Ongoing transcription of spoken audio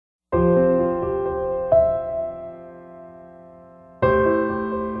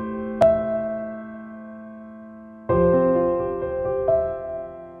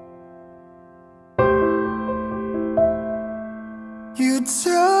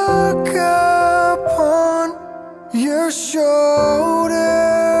took upon your shoulders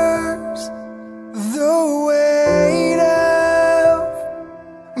the weight of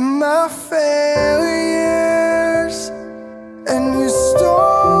my failures, and you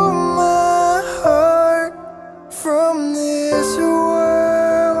stole my heart from this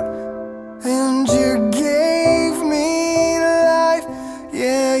world, and you gave me life.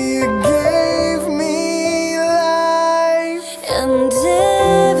 Yeah, you gave me life. And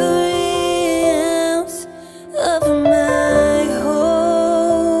every ounce of my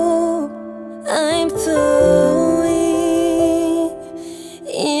hope I'm throwing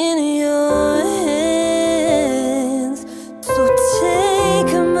in your hands. So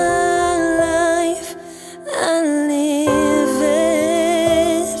take my life and live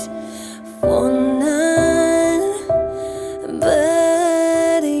it for none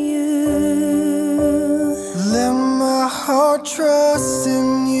but you. Let my heart trust in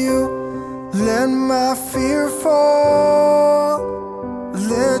you, let my fear fall.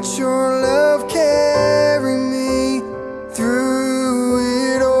 Let your love carry me through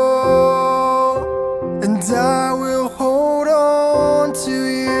it all, and I will hold on to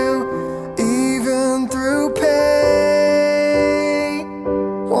you even through pain.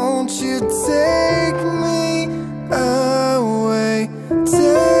 Won't you take me away,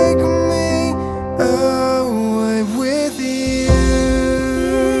 take me away with you.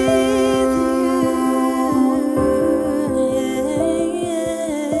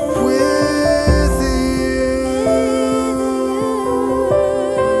 With you.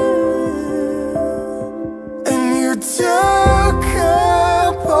 And you took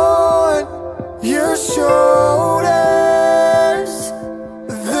upon your shoulders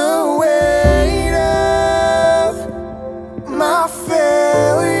the weight of my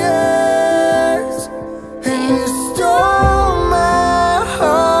failures, and you stole my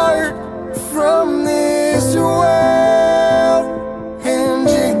heart from this world, and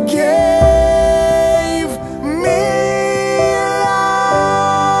you gave me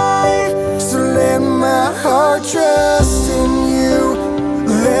life. So let my heart trust in you,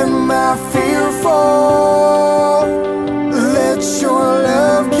 let my fear fall. Let your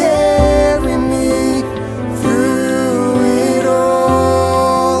love carry me through it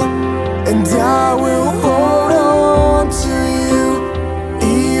all, and I will hold on to you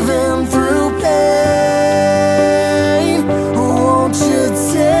even through pain. Won't you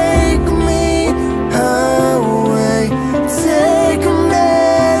take me away, take me.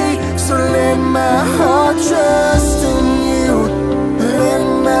 So let my heart trust in you, let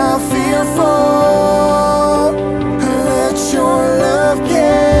my fear fall. Let your love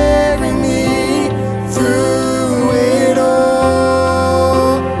carry me through it all,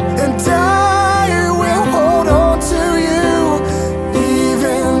 and I will hold on to you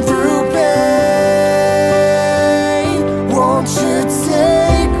even through pain. Won't you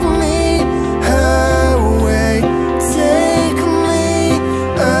take me away, take me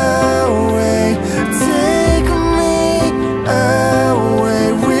away, take me away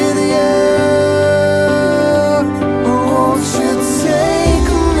with you. Won't you take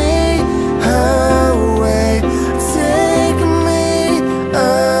me away, take me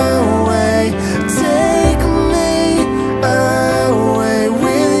away, take me away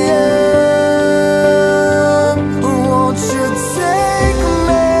with you. Won't you take me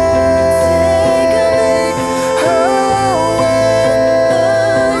away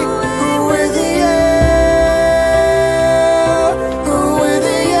with you, with you.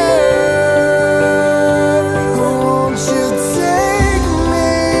 Won't you take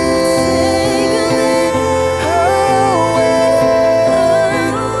me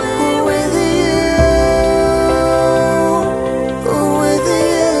away with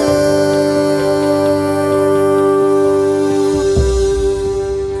you.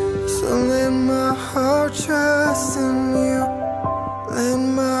 So let my heart trust in you, let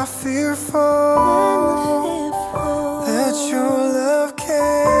my fear fall. Let your love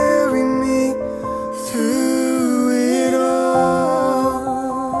carry me through it all,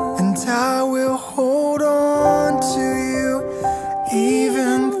 and I will hold on to you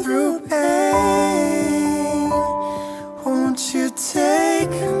even through pain. Won't you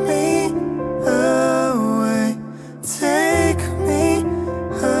take me away, take me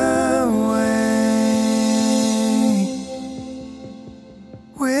away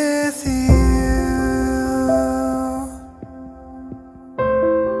with you,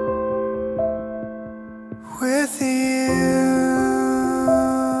 with